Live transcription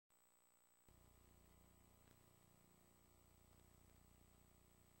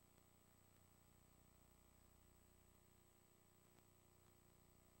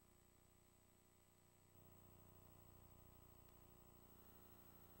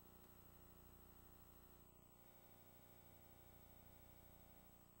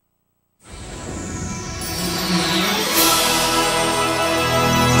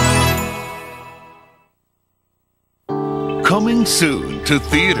Coming soon to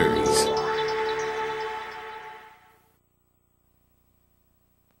theaters.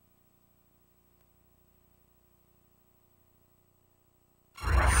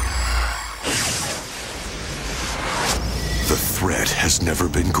 The threat has never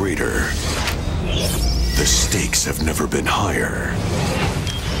been greater. The stakes have never been higher.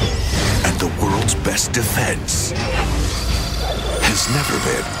 And the world's best defense has never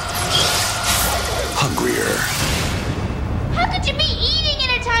been hungrier. How could you be eating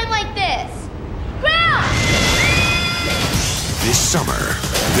at a time like this? Ground! This summer,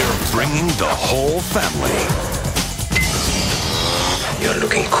 they're bringing the whole family. You're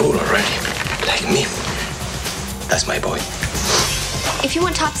looking cool already. Like me. That's my boy. If you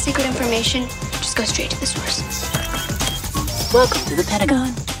want top secret information, just go straight to the source. Welcome to the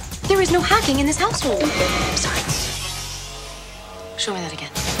Pentagon. There is no hacking in this household. I'm sorry. Show me that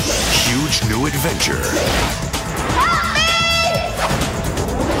again. Huge new adventure. Help me!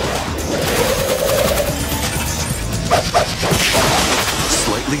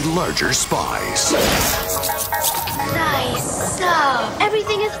 Slightly larger spies. Nice. So,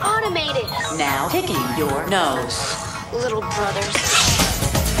 everything is automated. Now picking your nose. Little brothers.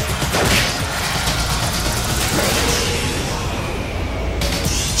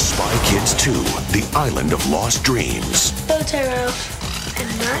 Spy Kids 2, The Island of Lost Dreams. Bow tie off, and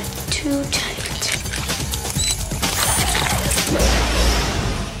not too tight.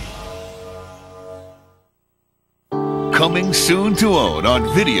 Coming soon to own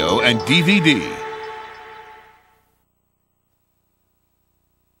on video and DVD.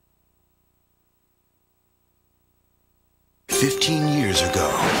 Years ago,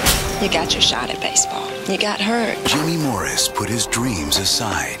 You got your shot at baseball. You got hurt. Jimmy Morris put his dreams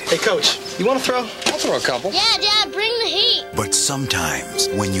aside. Hey, Coach, you want to throw? I'll throw a couple. Yeah, Dad, bring the heat. But sometimes,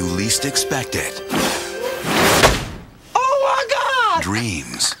 when you least expect it, Oh, my God!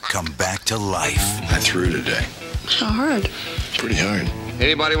 dreams come back to life. I threw today. How hard? Pretty hard.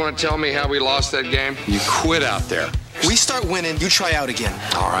 Anybody want to tell me how we lost that game? You quit out there. We start winning, you try out again.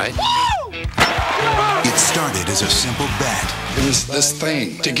 All right. It started as a simple bet. It was this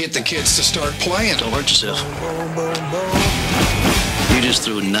thing to get the kids to start playing. Don't hurt yourself. You just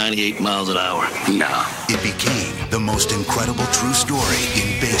threw 98 miles an hour. Nah. It became the most incredible true story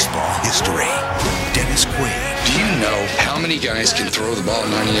in baseball history. Dennis Quaid. Do you know how many guys can throw the ball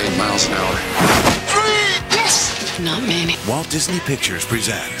 98 miles an hour? Yes! Not many. Walt Disney Pictures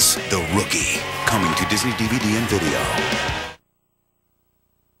presents The Rookie, coming to Disney DVD and video.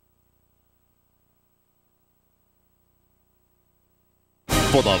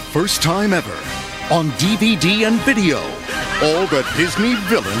 For the first time ever, on DVD and video, all the Disney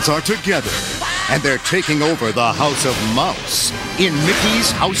villains are together, and they're taking over the House of Mouse in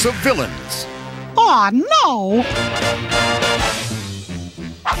Mickey's House of Villains. Aw, no!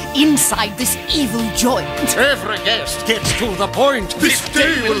 Inside this evil joint, every guest gets to the point. This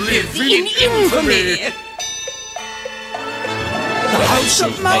day will live in infamy. the House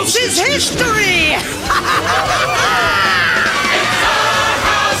of Mouse is history!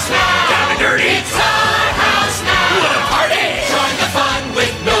 Down and dirty. It's our house now. What a party! Join the fun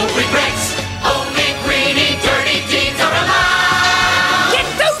with no regrets. Only greedy, dirty deeds are allowed. Get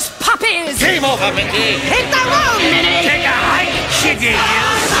those puppies! Game over, Mickey. Hit the road, Minnie! Take a hike, Shiggy.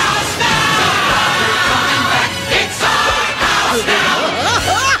 Our house now. We're coming back. It's our house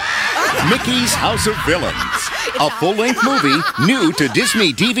now. Mickey's House of Villains, a full-length movie new to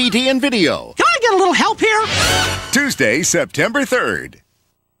Disney DVD and video. Can I get a little help here? Tuesday, September 3rd.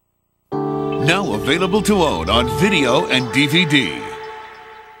 Now available to own on video and DVD.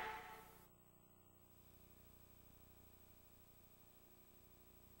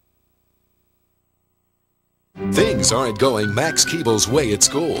 Things aren't going Max Keeble's way at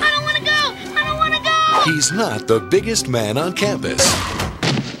school. I don't want to go! I don't want to go! He's not the biggest man on campus.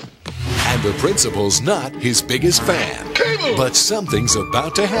 And the principal's not his biggest fan. Keeble! But something's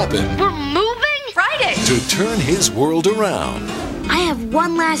about to happen We're moving? Friday! to turn his world around. I have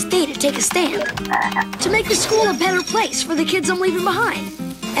one last day to take a stand. To make the school a better place for the kids I'm leaving behind.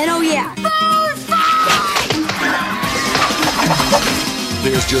 And oh yeah,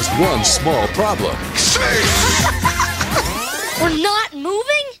 There's just one small problem. we're not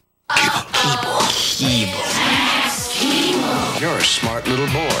moving? Keeble. You're a smart little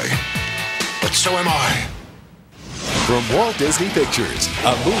boy. But so am I. From Walt Disney Pictures,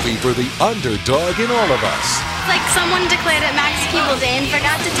 a movie for the underdog in all of us. Like someone declared it Max Keeble Day and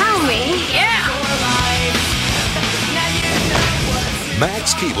forgot to tell me. Yeah!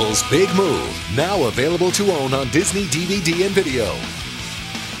 Max Keeble's Big Move, now available to own on Disney DVD and video.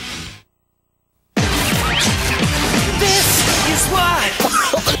 This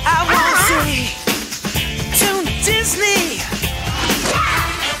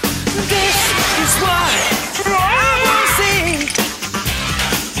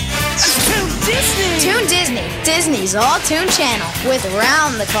Disney's all-Toon channel with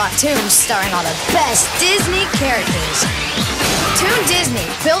round-the-clock tunes starring all the best Disney characters. Toon Disney,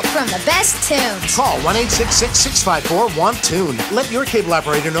 built from the best tunes. Call 1-866-654-WANT-TOON. Let your cable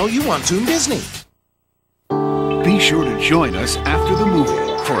operator know you want Toon Disney. Be sure to join us after the movie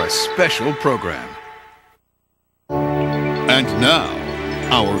for a special program. And now,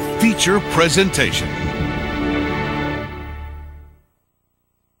 our feature presentation.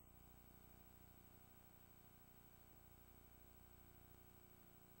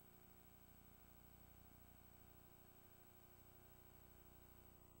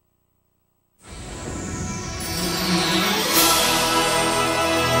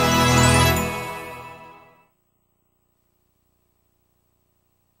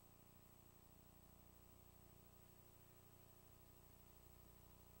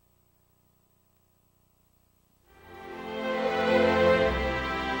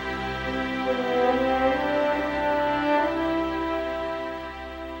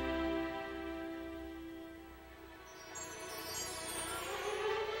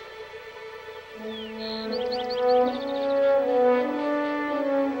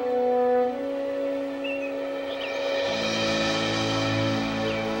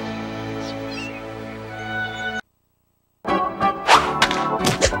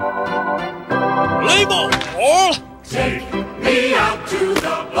 Take me out to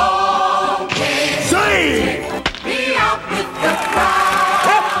the ball game. Take me out with the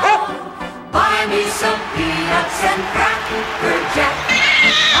crowd. Buy me some peanuts and Cracker Jack.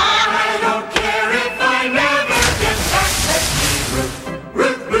 I don't care if I never get back. Let me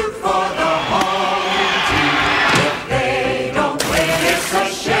root for the home team. If they don't win, it's a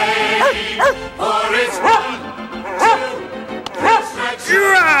shame.